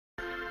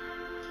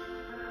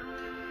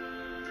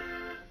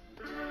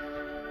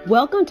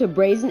Welcome to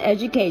Brazen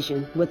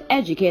Education with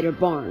Educator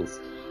Barnes,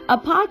 a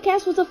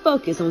podcast with a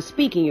focus on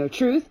speaking your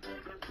truth,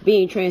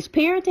 being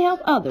transparent to help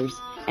others,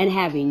 and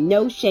having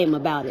no shame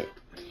about it.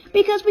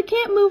 Because we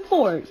can't move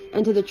forward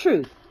until the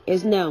truth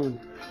is known.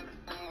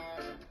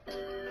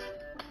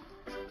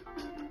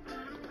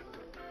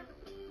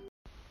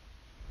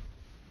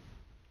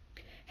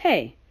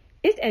 Hey,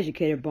 it's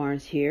Educator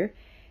Barnes here,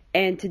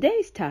 and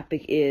today's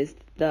topic is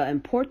the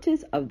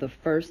importance of the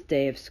first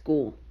day of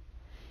school.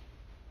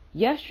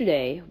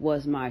 Yesterday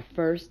was my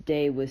first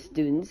day with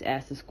students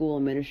as a school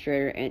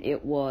administrator, and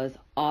it was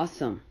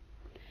awesome.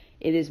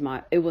 It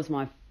was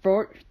my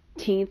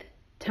 14th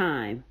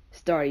time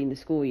starting the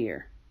school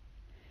year.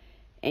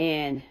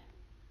 And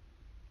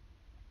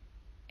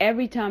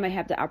every time I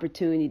have the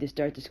opportunity to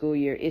start the school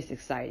year, it's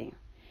exciting.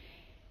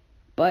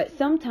 But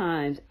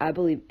sometimes I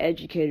believe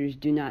educators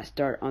do not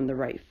start on the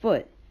right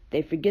foot.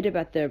 They forget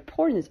about the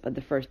importance of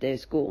the first day of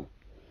school.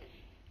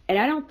 And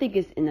I don't think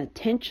it's an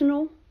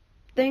intentional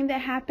thing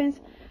that happens.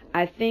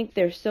 I think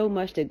there's so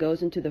much that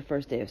goes into the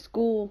first day of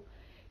school,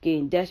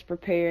 getting desks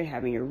prepared,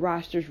 having your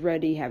rosters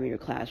ready, having your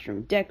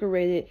classroom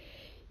decorated,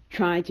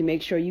 trying to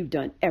make sure you've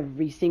done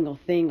every single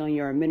thing on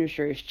your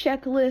administrator's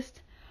checklist.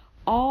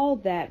 All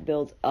that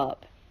builds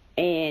up,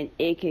 and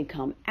it can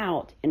come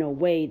out in a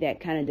way that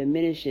kind of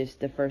diminishes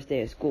the first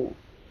day of school.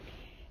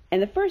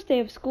 And the first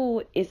day of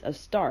school is a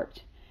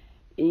start.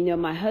 You know,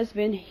 my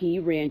husband, he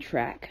ran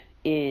track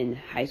in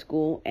high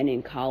school and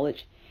in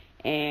college,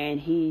 and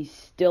he's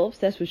still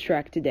obsessed with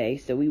track today,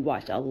 so we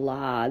watch a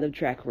lot of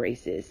track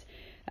races.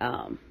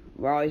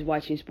 We're always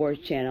watching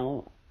Sports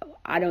Channel.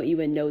 I don't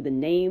even know the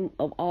name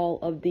of all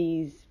of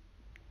these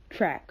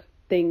track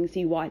things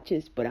he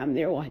watches, but I'm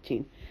there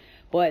watching.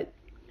 But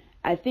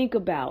I think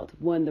about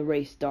when the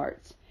race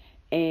starts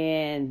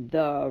and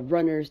the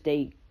runners,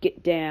 they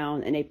get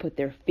down and they put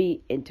their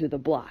feet into the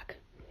block.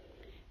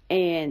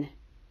 And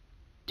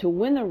to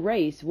win the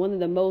race, one of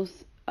the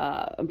most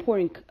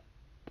important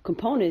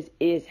components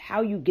is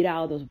how you get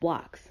out of those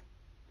blocks.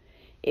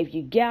 If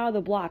you get out of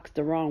the blocks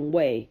the wrong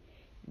way,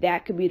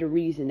 that could be the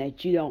reason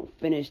that you don't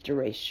finish the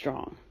race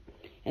strong.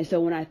 And so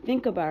when I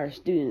think about our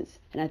students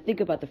and I think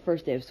about the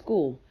first day of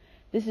school,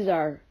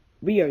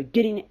 we are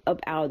getting up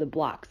out of the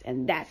blocks,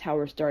 and that's how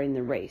we're starting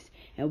the race.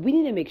 And we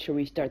need to make sure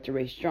we start the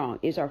race strong.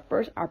 It's our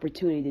first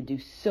opportunity to do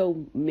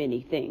so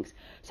many things.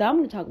 So I'm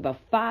going to talk about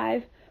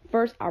 5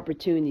 first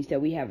opportunities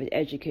that we have as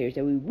educators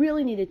that we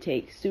really need to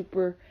take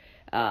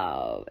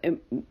and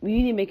we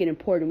need to make it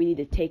important. We need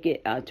to take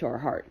it to our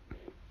heart.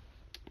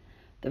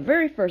 The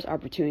very first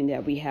opportunity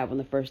that we have on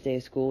the first day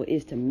of school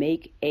is to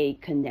make a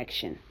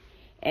connection.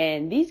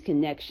 And these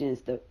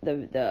connections,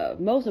 the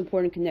most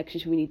important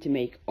connections we need to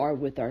make are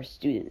with our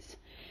students.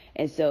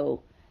 And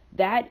so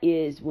that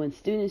is when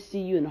students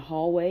see you in the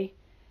hallway.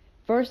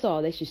 First of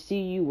all, they should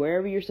see you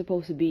wherever you're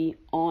supposed to be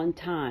on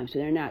time, so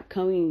they're not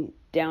coming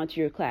down to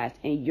your class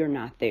and you're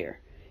not there.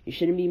 You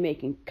shouldn't be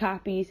making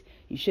copies.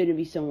 You shouldn't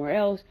be somewhere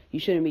else. You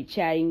shouldn't be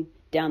chatting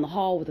down the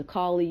hall with a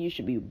colleague. You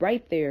should be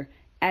right there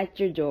at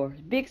your door,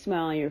 big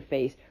smile on your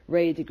face,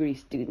 ready to greet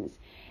students.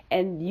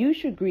 And you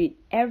should greet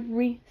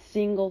every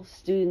single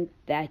student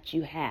that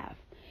you have.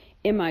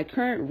 In my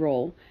current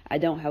role, I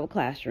don't have a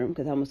classroom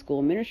because I'm a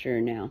school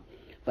administrator now,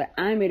 but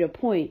I made a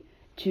point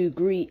to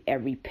greet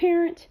every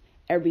parent,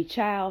 every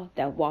child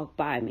that walked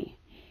by me.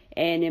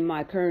 And in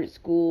my current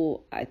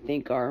school, I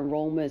think our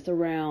enrollment's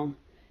around,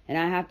 and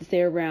I have to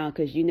say around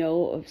because you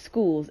know of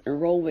schools,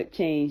 enrollment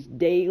change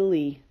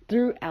daily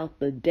throughout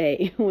the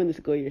day when the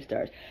school year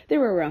starts. They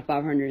were around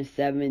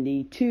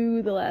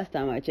 572 the last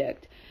time I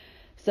checked.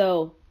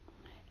 So,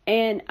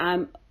 and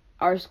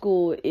our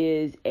school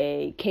is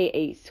a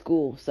K-8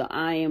 school, so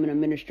I am an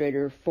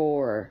administrator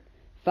for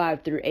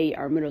 5 through 8,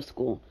 our middle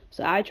school.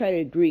 So I try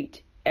to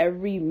greet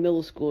every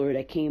middle schooler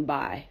that came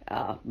by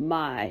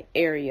my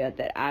area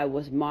that I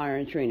was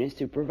monitoring and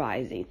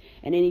supervising,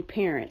 and any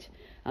parent.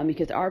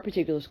 Because our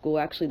particular school,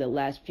 actually the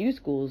last few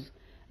schools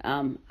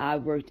I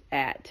worked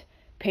at,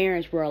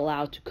 parents were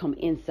allowed to come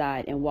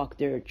inside and walk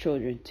their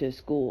children to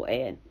school.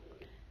 And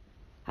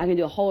I can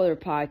do a whole other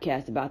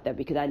podcast about that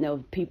because I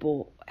know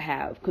people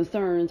have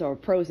concerns or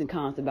pros and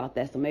cons about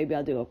that. So maybe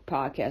I'll do a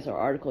podcast or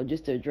article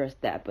just to address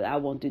that, but I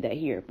won't do that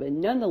here. But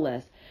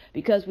nonetheless,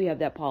 because we have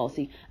that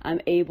policy, I'm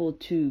able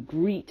to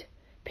greet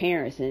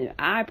parents. And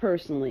I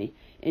personally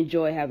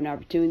enjoy having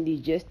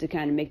opportunities just to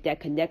kind of make that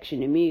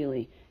connection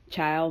immediately.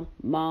 Child,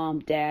 mom,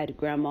 dad,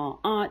 grandma,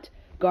 aunt,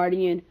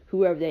 guardian,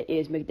 whoever that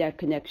is, make that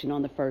connection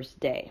on the first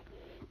day.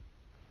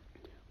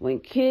 When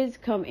kids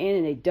come in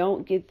and they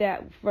don't get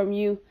that from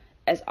you,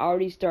 that's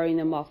already starting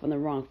them off on the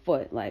wrong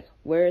foot. Like,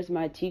 where is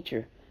my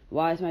teacher?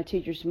 Why is my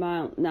teacher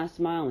not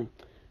smiling?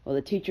 Well,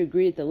 the teacher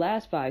greeted the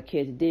last 5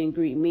 kids and didn't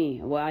greet me.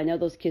 Well, I know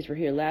those kids were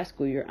here last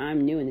school year.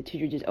 I'm new, and the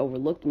teacher just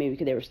overlooked me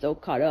because they were so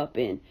caught up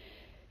in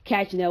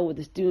catching up with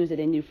the students that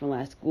they knew from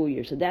last school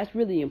year. So that's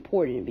really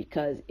important,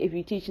 because if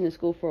you teach in the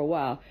school for a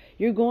while,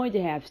 you're going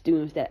to have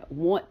students that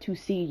want to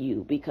see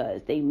you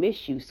because they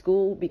miss you.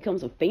 School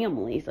becomes a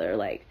family.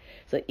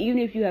 So even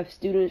if you have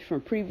students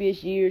from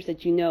previous years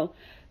that you know,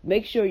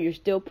 make sure you're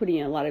still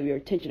putting a lot of your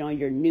attention on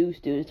your new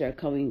students that are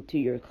coming to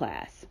your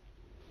class.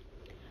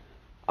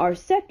 Our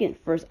second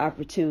first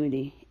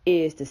opportunity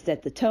is to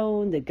set the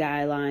tone, the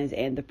guidelines,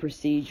 and the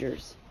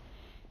procedures.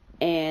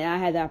 And I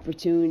had the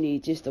opportunity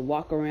just to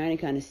walk around and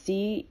kind of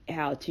see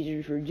how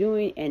teachers were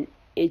doing, and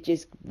it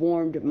just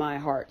warmed my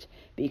heart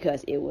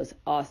because it was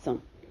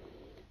awesome.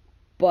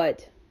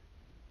 But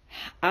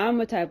I'm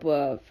a type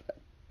of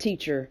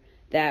teacher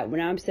that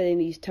when I'm setting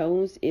these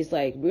tones, it's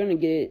like we're gonna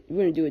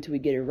do it till we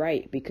get it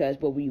right, because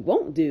what we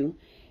won't do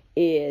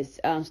is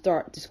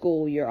start the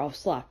school year off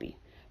sloppy.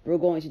 We're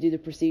going to do the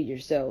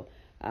procedures. So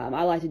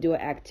I like to do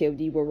an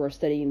activity where we're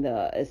studying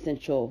the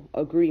essential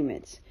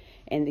agreements,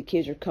 and the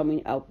kids are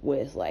coming up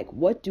with like,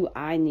 what do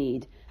I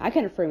need? I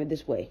kind of frame it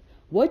this way: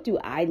 what do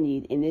I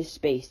need in this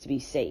space to be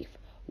safe?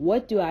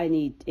 What do I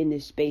need in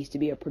this space to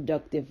be a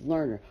productive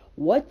learner?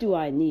 What do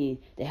I need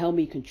to help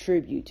me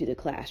contribute to the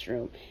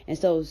classroom? And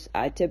so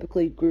I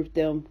typically group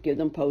them, give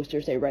them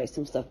posters, they write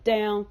some stuff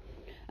down.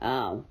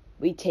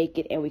 We take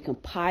it and we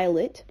compile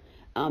it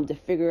to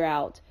figure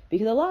out,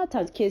 because a lot of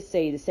times kids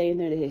say the same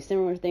thing, they say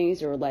similar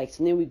things, or like,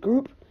 so then we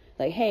group,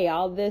 like, hey,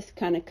 all this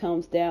kind of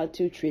comes down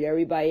to treat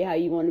everybody how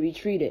you want to be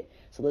treated.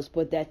 So let's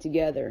put that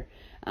together.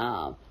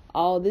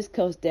 All this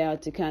comes down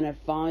to kind of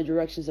following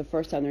directions the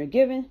first time they're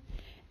given.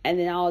 And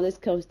then all this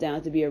comes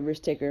down to be a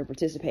risk taker and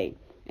participate.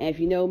 And if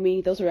you know me,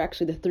 those are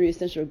actually the 3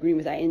 essential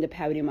agreements I end up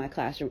having in my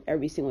classroom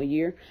every single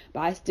year. But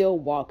I still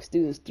walk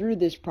students through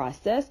this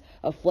process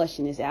of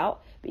fleshing this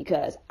out,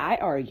 because I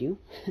argue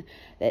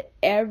that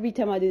every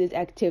time I do this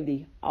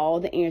activity, all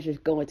the answers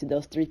go into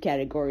those 3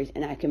 categories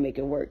and I can make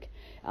it work.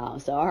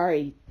 So I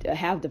already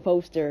have the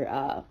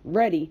poster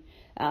ready,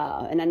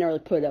 and I normally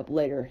put it up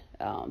later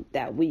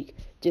that week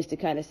just to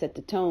kind of set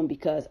the tone,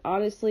 because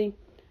honestly,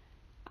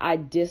 I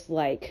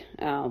dislike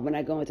when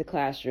I go into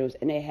classrooms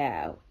and they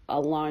have a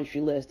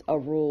laundry list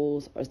of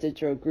rules or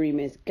essential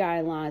agreements,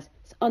 guidelines.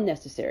 It's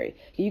unnecessary.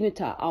 You can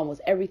tie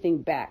almost everything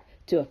back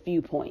to a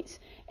few points.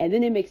 And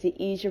then it makes it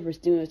easier for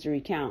students to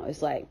recount.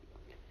 It's like,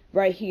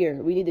 right here,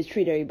 we need to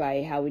treat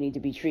everybody how we need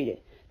to be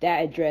treated.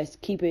 That address,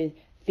 keeping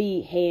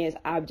feet, hands,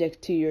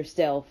 objects to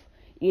yourself,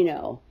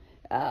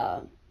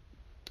 that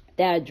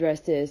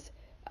addresses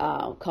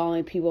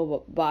calling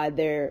people by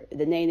the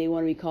name they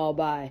want to be called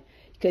by.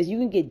 Because you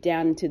can get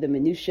down into the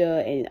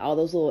minutia and all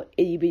those little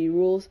itty bitty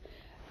rules.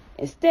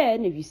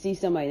 Instead, if you see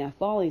somebody not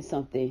following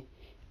something,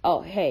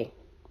 oh, hey,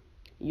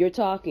 you're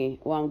talking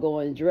while I'm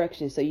going in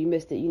directions, so you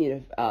missed it. You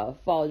need to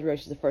follow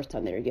directions the first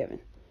time they were given.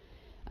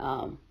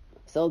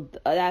 So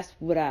that's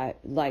what I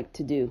like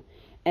to do.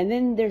 And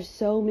then there's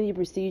so many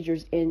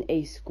procedures in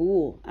a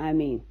school. I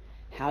mean,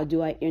 how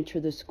do I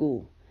enter the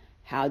school?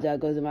 How do I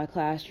go to my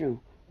classroom?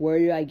 Where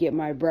do I get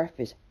my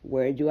breakfast?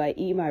 Where do I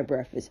eat my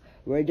breakfast?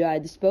 Where do I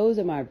dispose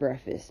of my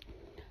breakfast?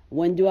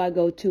 When do I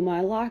go to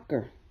my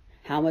locker?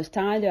 How much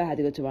time do I have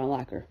to go to my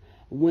locker?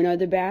 When are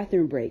the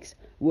bathroom breaks?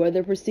 What are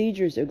the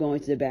procedures of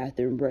going to the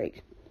bathroom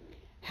break?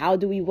 How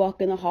do we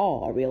walk in the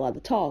hall? Are we allowed to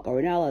talk? Are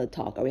we not allowed to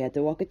talk? Are we have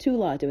to walk in 2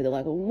 lines? Do we have to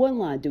walk in 1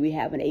 line? Do we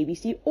have an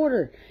ABC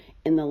order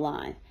in the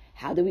line?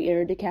 How do we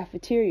enter the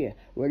cafeteria?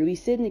 Where do we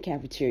sit in the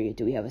cafeteria?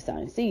 Do we have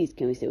assigned seats?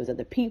 Can we sit with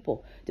other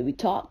people? Do we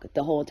talk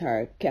the whole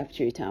entire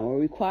cafeteria time? Or are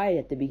we quiet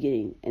at the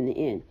beginning and the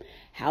end?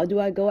 How do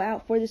I go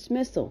out for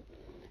dismissal?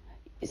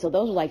 So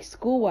those are like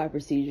school-wide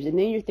procedures. And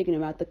then you're thinking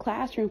about the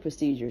classroom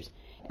procedures.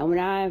 And when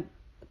I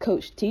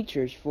coached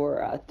teachers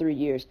for 3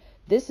 years,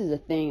 this is a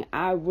thing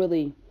I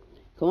really,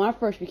 when I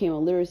first became a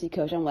literacy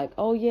coach, I'm like,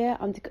 oh yeah,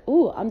 I'm just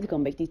going to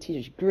make these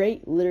teachers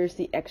great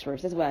literacy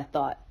experts. That's what I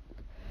thought.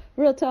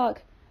 Real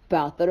talk.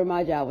 About a third of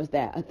my job was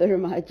that. A third of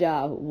my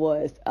job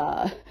was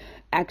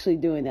actually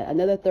doing that.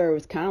 Another third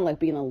was kind of like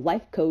being a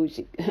life coach,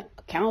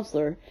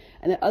 counselor.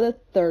 And the other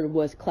third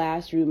was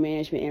classroom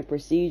management and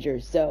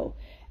procedures. So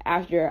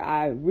after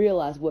I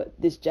realized what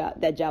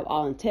that job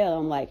all entailed,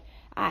 I'm like,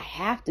 I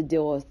have to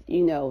deal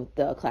with,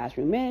 the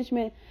classroom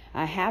management.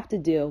 I have to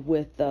deal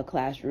with the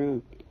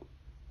classroom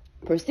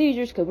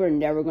procedures, because we're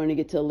never going to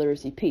get to the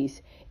literacy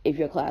piece if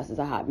your class is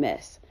a hot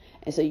mess.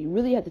 And so you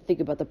really have to think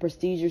about the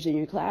procedures in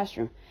your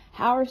classroom.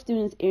 How are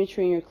students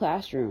entering your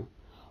classroom?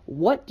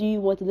 What do you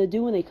want them to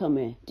do when they come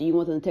in? Do you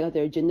want them to take out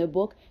their agenda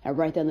book and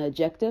write down the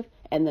objective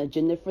and the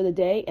agenda for the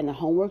day and the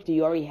homework? Do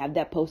you already have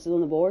that posted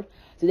on the board?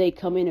 Do they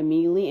come in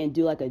immediately and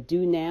do like a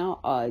do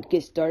now,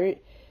 get started,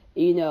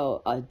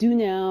 a do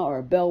now or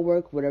a bell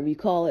work, whatever you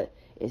call it?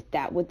 Is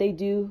that what they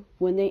do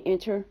when they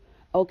enter?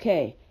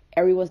 Okay,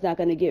 everyone's not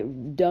going to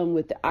get done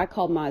with I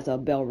call mine a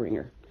bell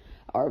ringer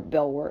or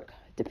bell work,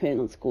 depending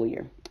on the school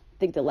year.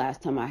 I think the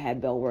last time I had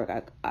bell work,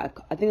 I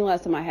think the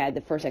last time I had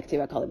the first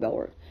activity, I call it bell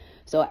work.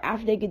 So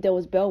after they get done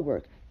with bell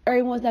work,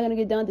 everyone's not going to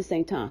get done at the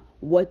same time.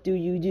 What do?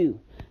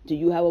 Do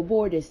you have a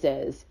board that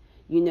says,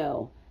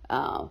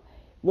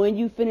 when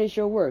you finish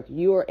your work,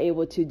 you are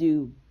able to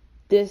do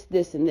this,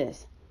 this, and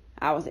this?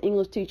 I was an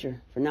English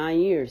teacher for 9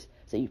 years,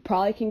 so you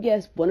probably can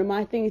guess one of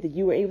my things that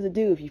you were able to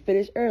do if you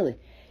finished early.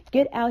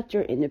 Get out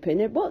your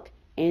independent book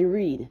and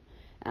read.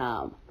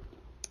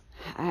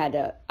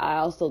 I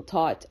also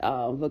taught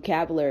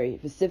vocabulary,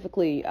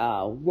 specifically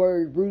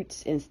word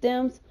roots and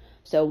stems.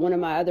 So one of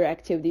my other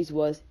activities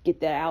was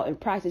get that out and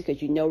practice,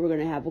 because we're going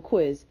to have a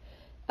quiz,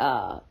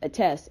 a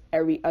test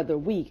every other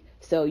week.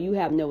 So you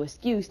have no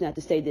excuse not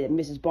to say that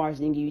Mrs. Barnes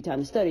didn't give you time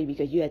to study,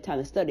 because you had time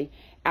to study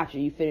after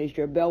you finished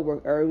your bell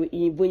work or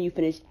when you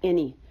finished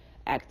any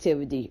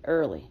activity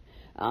early.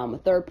 A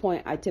third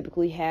point I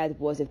typically had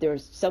was if there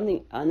was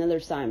another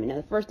assignment. Now,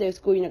 the first day of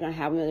school, you're not going to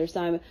have another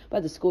assignment,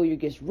 but the school year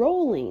gets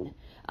rolling,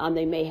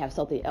 they may have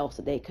something else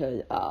that they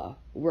could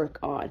work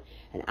on.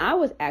 And I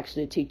was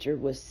actually a teacher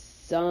with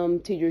some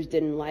teachers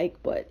didn't like,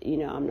 but,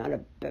 I'm not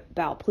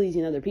about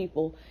pleasing other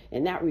people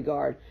in that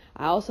regard.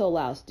 I also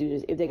allow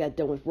students, if they got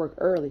done with work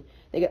early,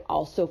 they could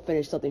also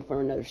finish something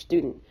for another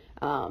student.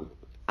 I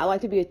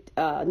like to be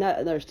not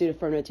another student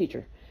for another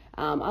teacher.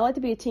 I like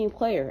to be a team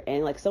player,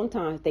 and like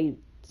sometimes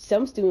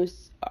some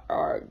students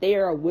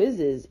are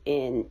whizzes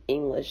in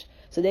English,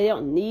 so they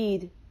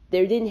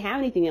didn't have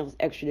anything else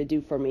extra to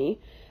do for me.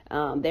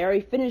 They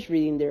already finished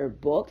reading their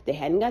book. They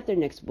hadn't got their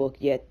next book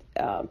yet,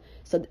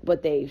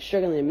 but they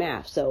struggling in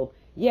math. So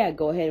yeah,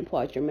 go ahead and pull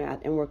out your math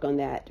and work on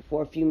that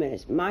for a few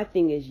minutes. My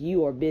thing is,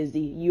 you are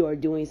busy. You are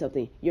doing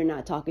something. You're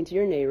not talking to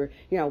your neighbor.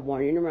 You're not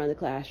wandering around the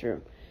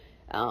classroom.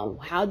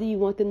 How do you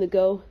want them to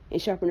go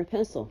and sharpen a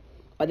pencil?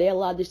 Are they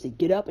allowed just to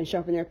get up and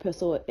sharpen their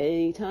pencil at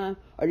any time,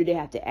 or do they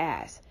have to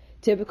ask?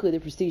 Typically, the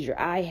procedure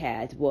I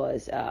had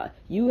was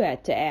you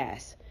had to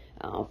ask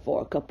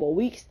for a couple of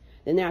weeks.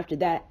 Then after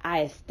that,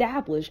 I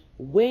established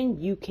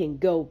when you can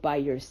go by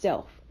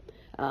yourself.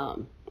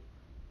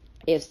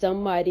 If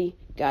somebody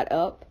got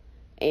up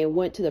and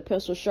went to the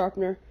pencil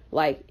sharpener,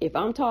 like if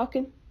I'm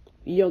talking,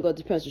 you don't go to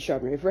the pencil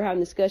sharpener. If we're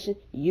having a discussion,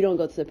 you don't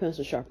go to the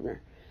pencil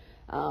sharpener.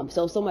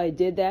 So if somebody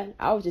did that,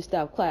 I would just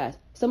stop class.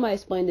 Somebody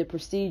explained the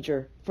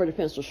procedure for the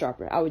pencil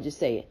sharpener. I would just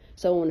say it.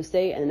 Someone would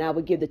say it, and then I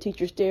would give the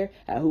teacher stare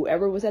at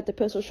whoever was at the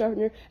pencil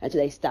sharpener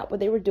until they stopped what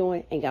they were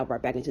doing and got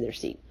right back into their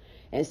seat.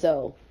 And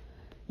so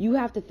you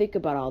have to think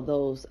about all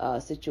those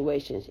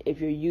situations.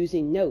 If you're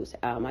using notes,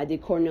 I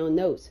did Cornell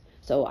notes.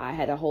 So I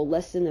had a whole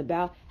lesson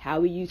about how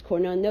we use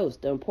Cornell notes,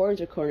 the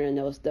importance of Cornell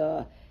notes,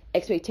 the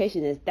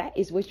expectation is that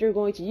is what you're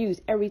going to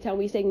use every time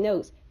we take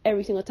notes,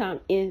 every single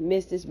time in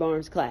Mrs.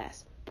 Barnes'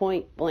 class.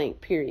 Point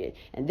blank, period.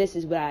 And this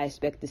is what I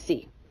expect to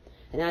see.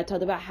 And I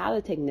talked about how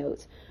to take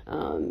notes.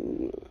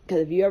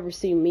 Because if you ever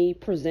see me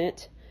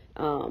present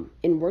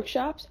in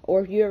workshops, or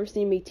if you ever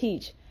see me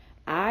teach,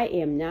 I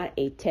am not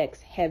a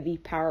text-heavy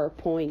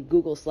PowerPoint,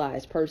 Google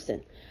Slides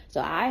person. So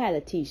I had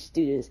to teach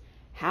students,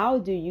 how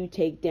do you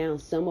take down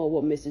some of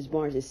what Mrs.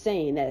 Barnes is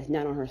saying that is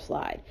not on her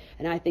slide?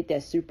 And I think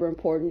that's super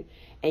important.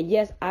 And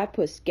yes, I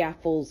put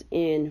scaffolds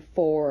in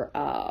for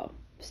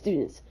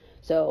students.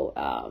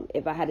 So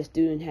if I had a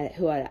student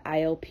who had an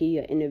ILP,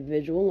 an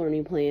individual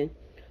learning plan,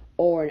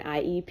 or an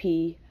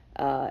IEP,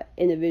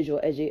 individual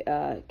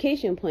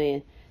education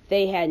plan,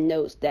 they had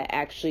notes that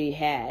actually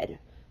had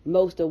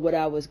most of what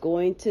I was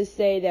going to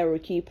say that were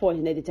key points,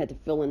 and they just had to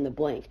fill in the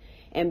blank.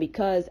 And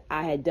because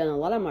I had done a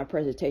lot of my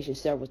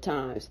presentations several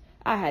times,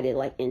 I had it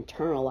like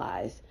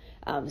internalized.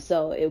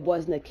 So it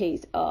wasn't a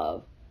case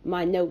of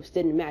my notes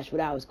didn't match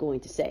what I was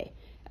going to say.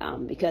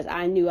 Because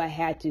I knew I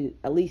had to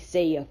at least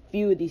say a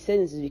few of these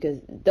sentences, because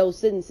those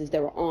sentences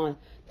that were on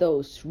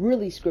those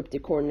really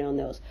scripted Cornell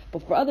notes.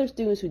 But for other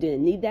students who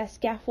didn't need that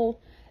scaffold,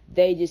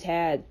 they just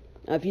had,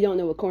 if you don't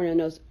know what Cornell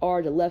notes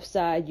are, the left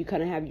side, you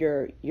kind of have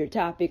your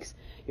topics.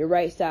 Your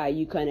right side,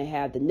 you kind of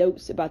have the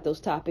notes about those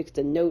topics,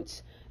 the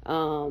notes,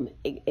 an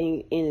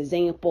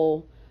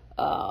example,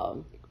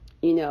 or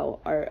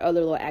other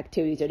little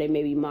activities that they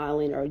may be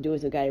modeling or doing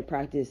some guided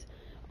practice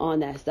on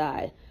that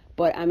side.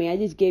 But I mean, I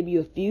just gave you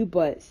a few,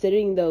 but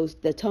setting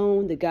the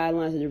tone, the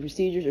guidelines, and the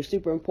procedures are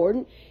super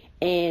important.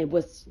 And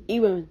what's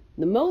even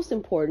the most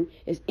important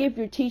is if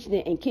you're teaching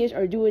it and kids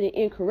are doing it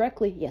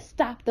incorrectly, you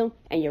stop them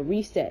and you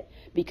reset.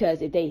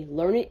 Because if they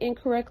learn it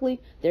incorrectly,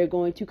 they're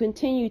going to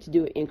continue to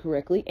do it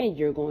incorrectly, and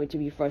you're going to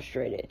be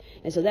frustrated.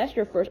 And so that's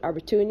your first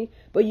opportunity,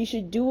 but you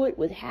should do it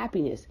with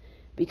happiness.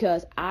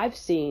 Because I've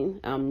seen,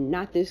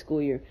 not this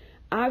school year,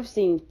 I've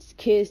seen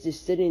kids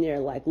just sitting there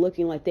like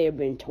looking like they have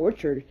been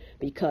tortured,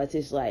 because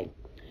it's like,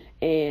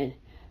 and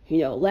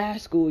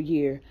last school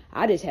year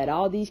I just had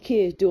all these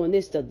kids doing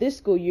this stuff. This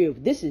school year,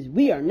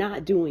 we are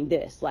not doing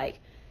this. Like,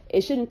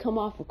 it shouldn't come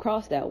off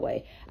across that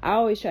way. I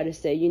always try to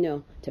say,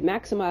 to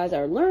maximize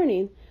our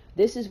learning,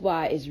 this is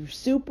why it's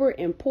super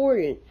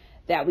important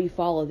that we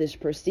follow this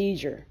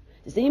procedure.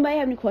 Does anybody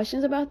have any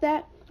questions about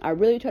that? I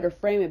really try to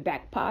frame it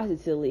back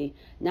positively,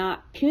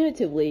 not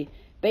punitively,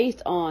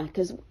 based on,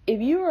 because if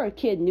you're a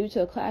kid new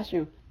to a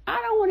classroom, I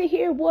don't want to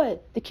hear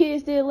what the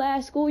kids did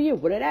last school year.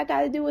 What did that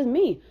got to do with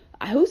me?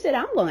 Who said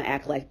I'm going to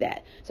act like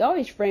that? So I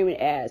always frame it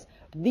as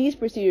these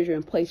procedures are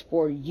in place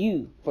for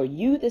you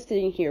that's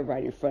sitting here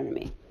right in front of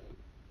me.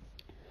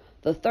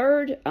 The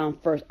third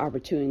first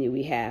opportunity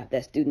we have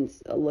that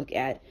students look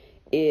at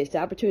is the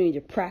opportunity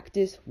to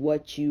practice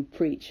what you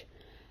preach.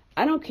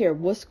 I don't care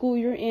what school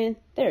you're in,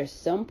 there's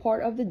some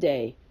part of the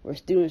day where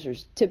students are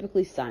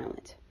typically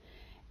silent.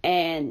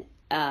 And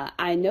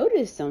I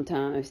notice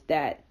sometimes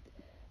that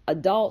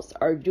adults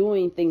are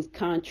doing things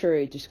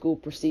contrary to school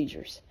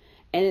procedures,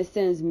 and it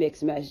sends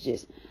mixed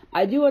messages.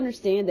 I do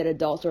understand that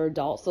adults are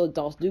adults, so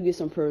adults do get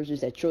some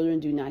privileges that children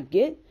do not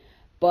get,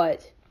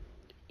 but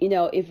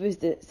if it's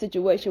the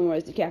situation where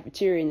it's the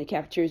cafeteria and the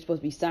cafeteria is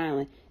supposed to be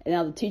silent, and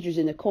now the teacher's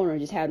in the corner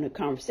just having a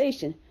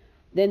conversation,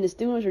 then the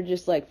students are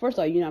just like, first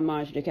of all, you're not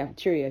monitoring the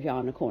cafeteria if y'all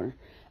in the corner.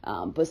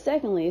 But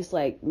secondly, it's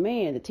like,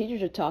 man, the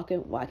teachers are talking.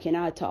 Why can't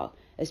I talk?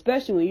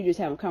 Especially when you're just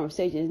having a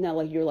conversation. It's not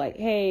like you're like,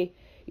 hey,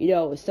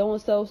 is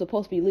so-and-so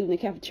supposed to be leaving the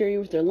cafeteria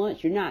with their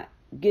lunch? You're not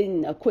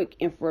getting a quick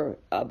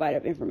bite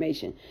of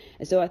information.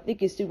 And so I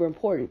think it's super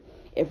important.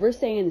 If we're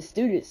saying to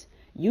students,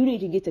 you need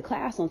to get to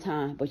class on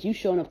time, but you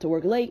showing up to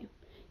work late,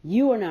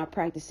 you are not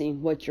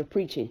practicing what you're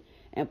preaching.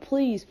 And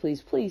please,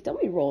 please, please don't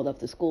be rolled up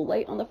to school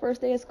late on the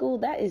first day of school.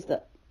 That is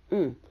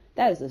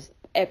an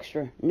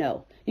extra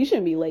no. You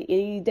shouldn't be late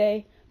any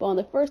day, but on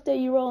the first day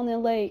you rolling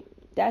in late,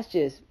 that's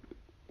just,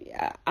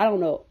 I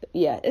don't know.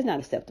 Yeah, it's not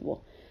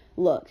acceptable.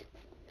 Look,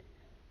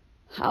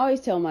 I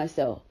always tell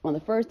myself on the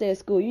first day of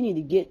school, you need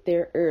to get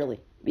there early,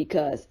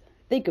 because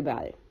think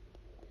about it.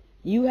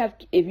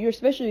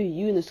 Especially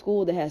you in a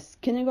school that has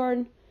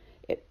kindergarten,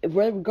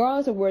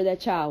 regardless of where that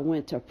child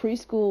went to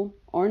preschool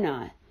or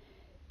not,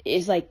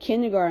 it's like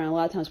kindergarten. A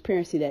lot of times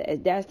parents see that as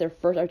that's their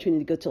first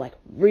opportunity to go to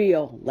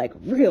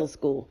real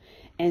school.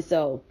 And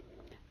so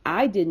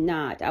I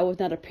was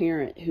not a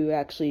parent who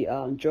actually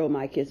drove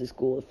my kids to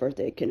school the first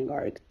day of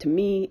kindergarten. To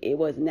me, it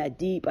wasn't that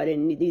deep. I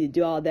didn't need to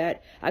do all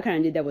that. I kind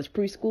of did that with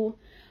preschool.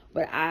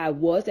 But I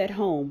was at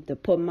home to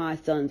put my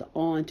sons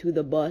onto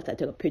the bus. I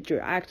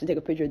actually took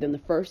a picture of them the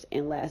first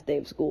and last day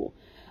of school.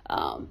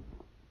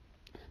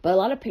 But a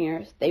lot of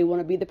parents, they want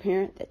to be the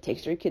parent that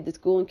takes their kid to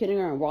school in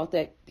kindergarten and walks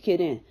that kid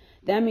in.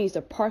 That means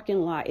the parking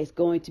lot is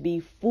going to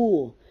be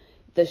full.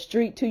 The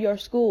street to your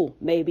school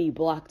may be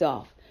blocked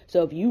off.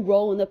 So if you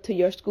rolling up to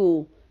your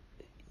school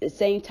the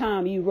same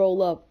time you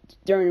roll up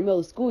during the middle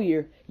of the school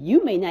year,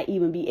 you may not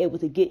even be able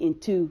to get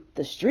into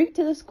the street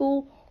to the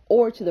school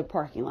or to the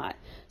parking lot.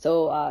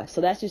 So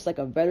that's just like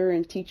a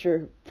veteran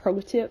teacher pro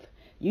tip.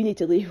 You need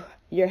to leave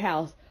your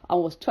house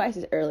almost twice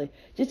as early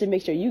just to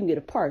make sure you can get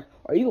a park,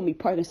 or you're going to be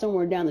parking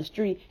somewhere down the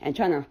street and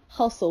trying to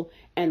hustle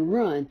and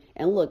run.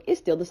 And look,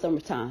 it's still the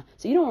summertime,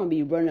 so you don't want to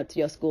be running up to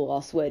your school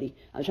all sweaty.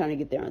 I'm trying to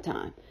get there on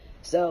time.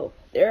 So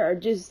there are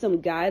just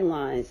some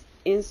guidelines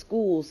in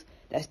schools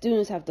that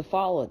students have to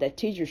follow that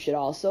teachers should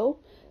also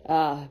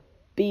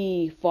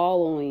be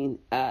following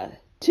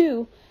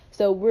too.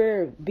 So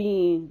we're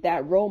being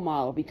that role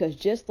model, because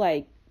just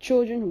like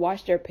children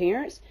watch their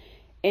parents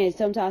and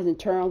sometimes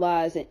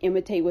internalize and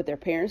imitate what their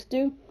parents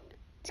do,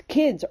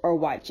 kids are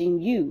watching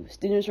you.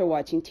 Students are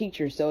watching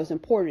teachers. So it's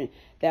important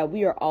that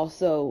we are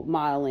also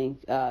modeling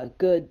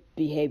good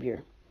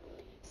behavior.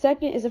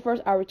 Second is the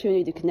first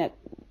opportunity to connect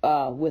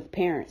with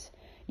parents.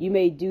 You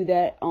may do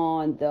that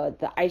on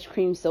the ice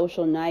cream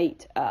social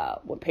night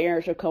when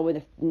parents are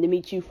coming to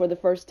meet you for the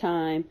first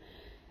time.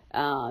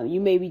 You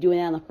may be doing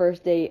that on the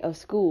first day of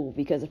school,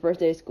 because the first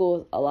day of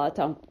school, a lot of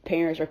times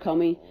parents are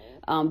coming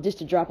just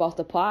to drop off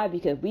supply,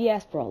 because we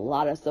ask for a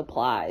lot of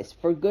supplies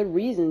for good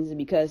reasons,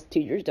 because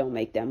teachers don't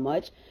make that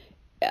much.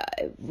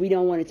 We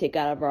don't want to take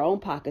out of our own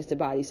pockets to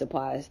buy these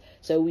supplies.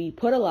 So we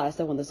put a lot of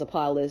stuff on the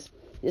supply list,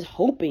 just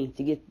hoping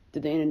to get to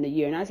the end of the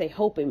year. And I say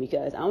hoping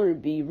because I want to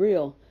be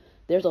real.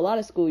 There's a lot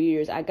of school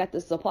years I got the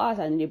supplies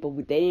I needed, but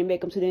they didn't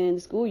make them to the end of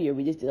the school year.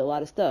 We just did a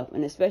lot of stuff.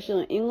 And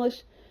especially in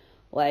English,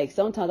 like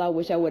sometimes I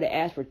wish I would have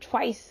asked for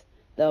twice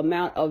the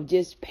amount of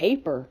just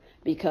paper,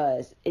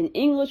 because in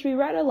English we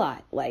write a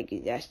lot.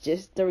 Like that's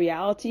just the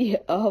reality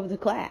of the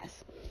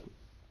class.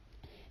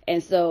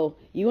 And so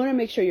you want to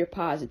make sure you're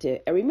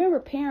positive. And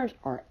remember, parents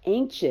are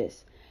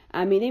anxious.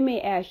 I mean, they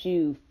may ask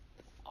you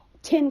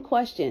 10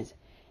 questions.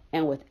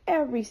 And with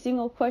every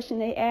single question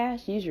they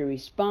ask, you should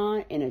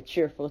respond in a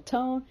cheerful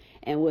tone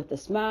and with a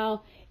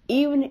smile.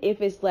 Even if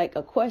it's like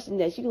a question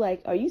that you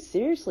like, are you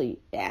seriously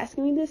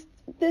asking me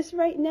this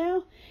right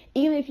now?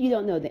 Even if you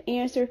don't know the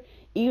answer,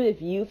 even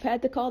if you've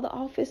had to call the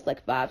office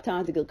like 5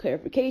 times to get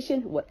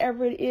clarification,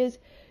 whatever it is,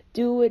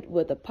 do it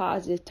with a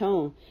positive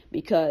tone.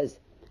 Because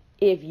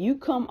if you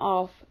come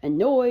off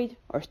annoyed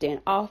or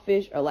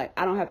standoffish or like,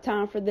 I don't have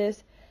time for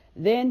this,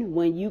 then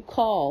when you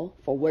call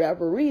for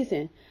whatever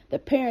reason, the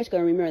parent's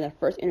going to remember that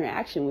first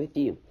interaction with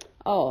you.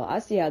 Oh, I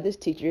see how this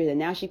teacher is, and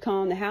now she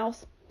calling the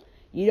house.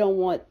 You don't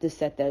want to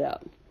set that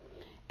up.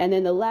 And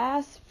then the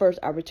last first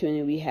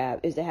opportunity we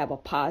have is to have a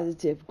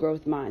positive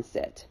growth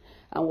mindset.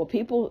 What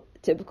people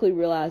typically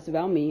realize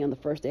about me on the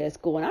first day of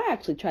school, and I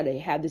actually try to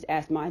have this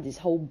as this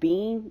whole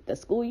being the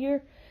school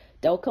year,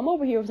 don't come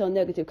over here with no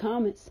negative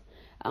comments.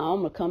 I'm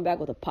going to come back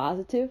with a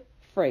positive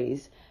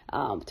phrase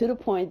to the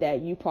point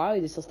that you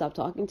probably just will stop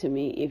talking to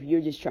me if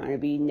you're just trying to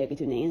be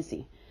negative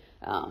Nancy.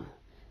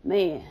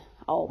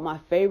 My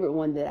favorite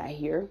one that I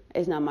hear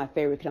is not my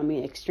favorite because I'm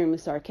being extremely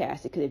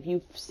sarcastic, because if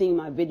you've seen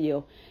my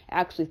video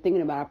actually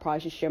thinking about it, I probably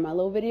should share my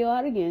little video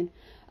out again.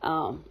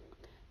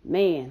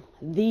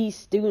 These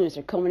students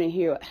are coming in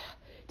here.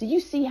 Did you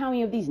see how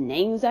many of these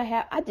names I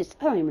have? I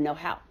don't even know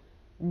how.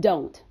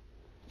 Don't.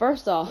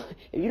 First off,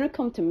 if you don't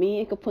come to me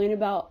and complain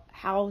about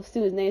how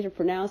students' names are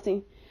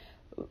pronouncing,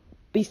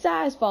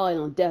 besides falling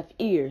on deaf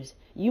ears,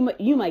 you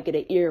might get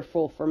an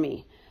earful from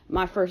me.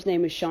 My first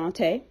name is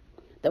Shantae.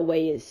 The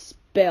way it's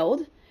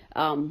spelled,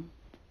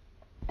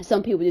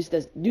 some people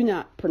just do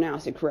not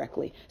pronounce it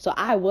correctly. So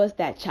I was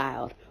that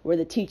child where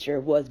the teacher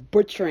was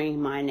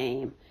butchering my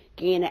name,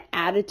 getting an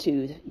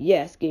attitude.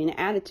 Yes, getting an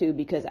attitude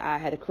because I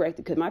had to correct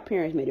it because my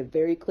parents made it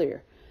very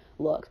clear.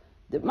 Look,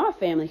 my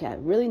family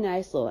had really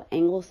nice little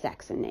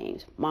Anglo-Saxon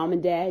names. Mom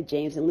and Dad,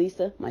 James and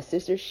Lisa. My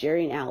sisters,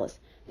 Sherry and Alice.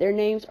 Their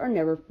names are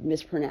never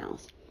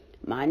mispronounced.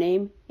 My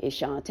name is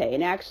Shantae.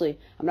 And actually,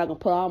 I'm not going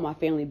to put all my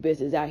family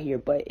business out here,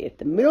 but if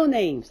the middle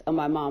names of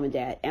my mom and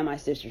dad and my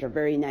sisters are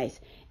very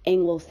nice,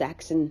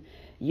 Anglo-Saxon,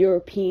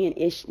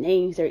 European-ish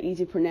names that are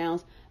easy to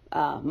pronounce,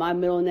 my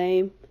middle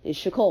name is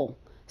Shakol.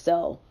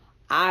 So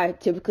I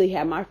typically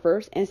have my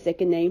first and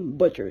second name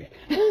butchered.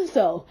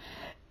 So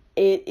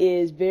it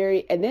is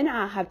very, and then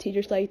I have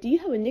teachers like, do you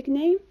have a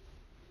nickname?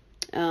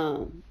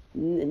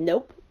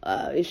 Nope,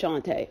 it's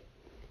Shantae.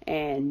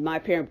 And my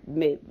parent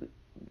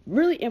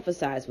really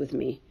emphasized with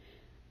me,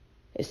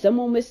 if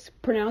someone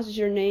mispronounces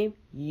your name,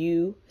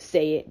 you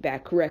say it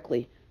back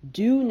correctly.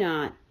 Do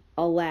not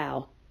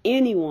allow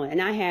anyone,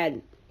 and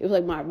it was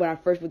like when I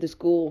first went to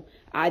school,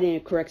 I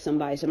didn't correct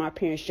somebody, so my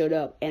parents showed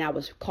up and I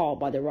was called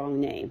by the wrong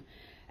name.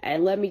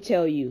 And let me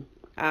tell you,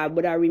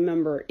 what I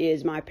remember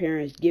is my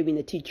parents giving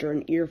the teacher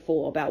an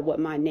earful about what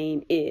my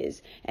name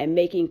is and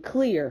making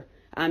clear.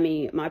 I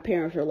mean, my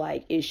parents were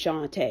like, "Is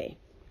Shantae?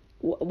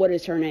 What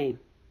is her name?"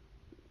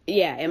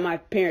 Yeah, and my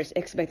parents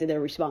expected a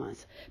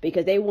response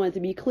because they wanted to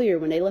be clear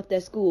when they left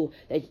that school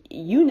that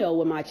you know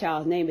what my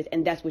child's name is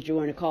and that's what you're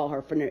going to call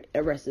her for the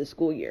rest of the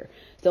school year.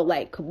 So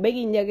like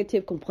making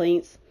negative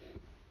complaints,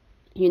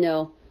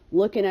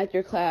 looking at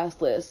your class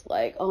list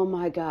like, oh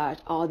my gosh,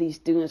 all these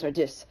students are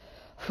just,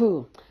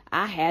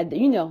 I had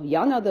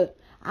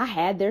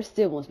their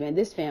siblings, man.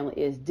 This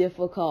family is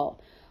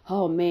difficult.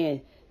 Oh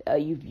man,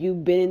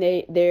 you've been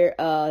in their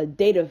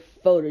data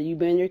folder, you've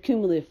been in their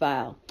cumulative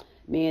file.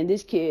 Man,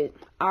 this kid,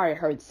 I already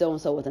heard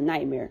so-and-so was a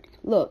nightmare.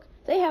 Look,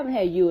 they haven't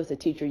had you as a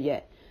teacher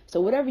yet.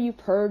 So whatever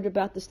you've heard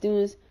about the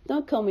students,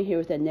 don't come in here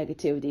with that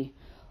negativity.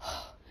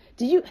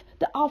 The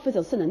office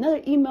will send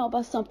another email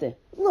about something.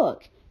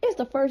 Look, it's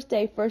the first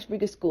day, first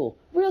week of school.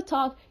 Real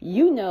talk,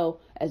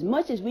 as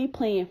much as we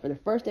plan for the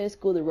first day of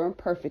school to run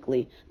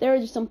perfectly, there are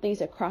just some things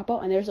that crop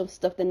up and there's some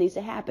stuff that needs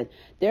to happen.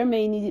 There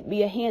may need to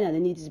be a handout that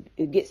needs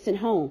to get sent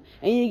home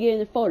and you need to get in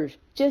the folders.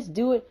 Just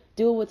do it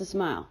with a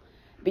smile.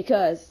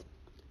 Because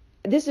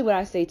this is what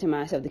I say to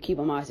myself to keep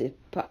a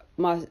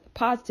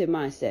positive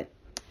mindset.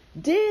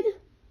 Did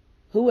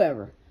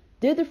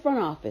the front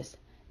office,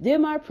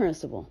 did my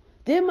principal,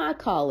 did my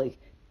colleague,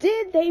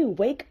 did they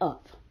wake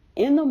up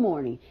in the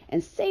morning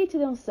and say to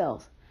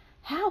themselves,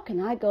 how can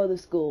I go to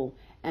school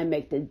and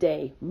make the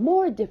day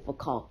more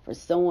difficult for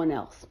someone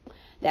else?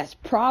 That's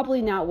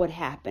probably not what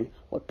happened.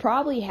 What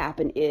probably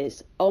happened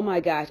is, oh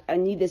my gosh, I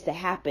need this to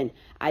happen.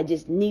 I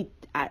just need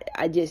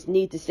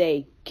to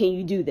say, can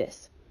you do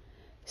this?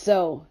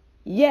 So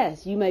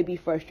yes, you may be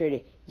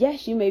frustrated.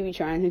 Yes, you may be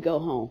trying to go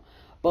home.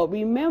 But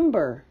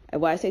remember,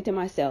 what I say to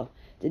myself,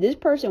 did this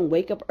person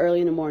wake up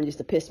early in the morning just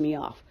to piss me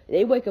off?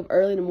 They wake up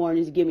early in the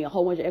morning to give me a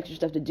whole bunch of extra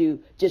stuff to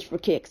do just for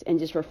kicks and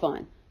just for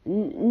fun.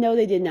 No,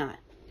 they did not.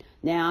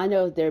 Now, I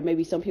know there may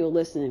be some people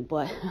listening,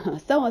 but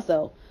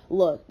so-and-so,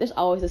 look, there's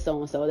always a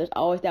so-and-so. There's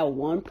always that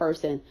one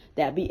person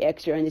that be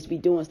extra and just be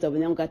doing stuff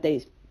and they don't got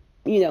their,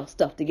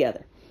 stuff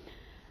together.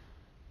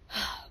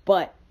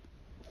 But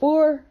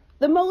for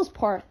the most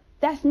part,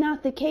 that's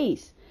not the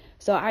case.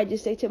 So I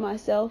just say to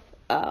myself,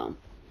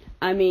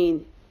 I've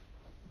been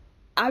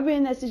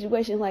in that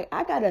situation like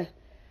I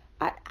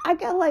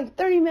got like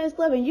 30 minutes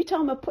left and you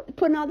talking about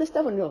putting all this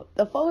stuff in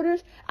the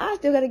folders. I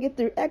still got to get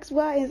through X,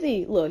 Y, and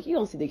Z. Look, you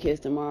don't see the kids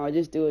tomorrow.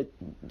 Just do it.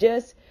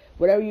 Just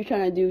whatever you're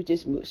trying to do,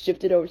 just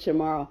shift it over to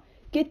tomorrow.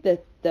 Get the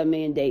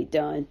mandate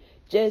done.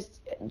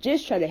 Just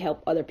try to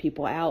help other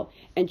people out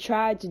and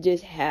try to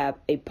just have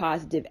a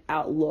positive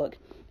outlook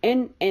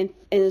and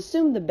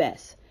assume the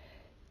best.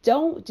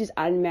 Don't just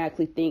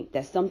automatically think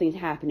that something's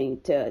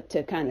happening to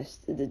kind of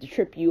to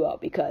trip you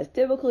up because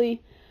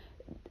typically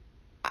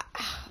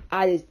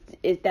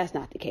that's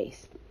not the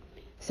case.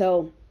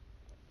 So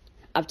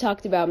I've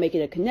talked about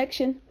making a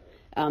connection,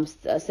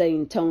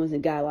 setting tones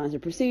and guidelines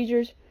and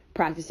procedures,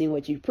 practicing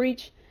what you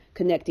preach,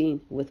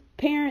 connecting with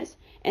parents,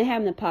 and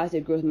having a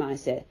positive growth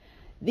mindset.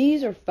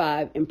 These are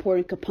 5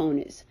 important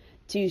components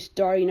to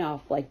starting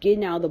off, like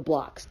getting out of the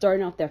block,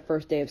 starting off that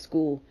first day of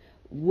school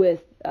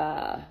with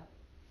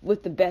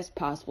the best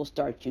possible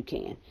start you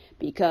can,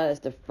 because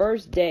the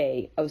first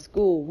day of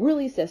school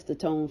really sets the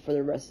tone for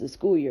the rest of the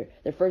school year.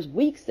 The first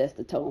week sets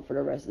the tone for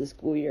the rest of the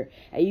school year,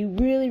 and you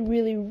really,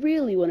 really,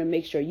 really want to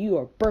make sure you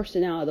are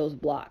bursting out of those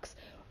blocks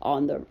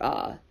on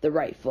the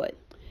right foot.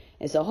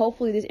 And so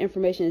hopefully this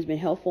information has been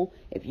helpful.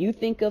 If you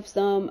think of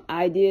some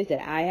ideas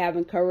that I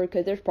haven't covered,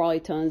 because there's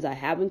probably tons I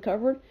haven't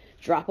covered,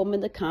 drop them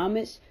in the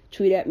comments.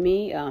 Tweet at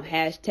me,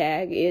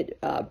 hashtag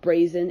it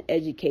Brazen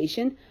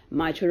Education.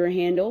 My Twitter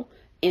handle,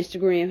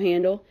 Instagram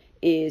handle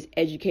is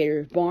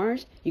Educator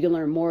Barnes. You can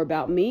learn more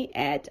about me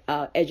at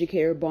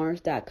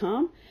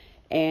educatorbarnes.com.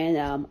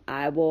 And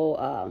I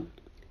will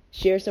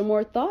share some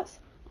more thoughts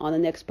on the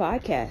next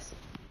podcast.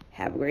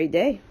 Have a great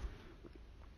day.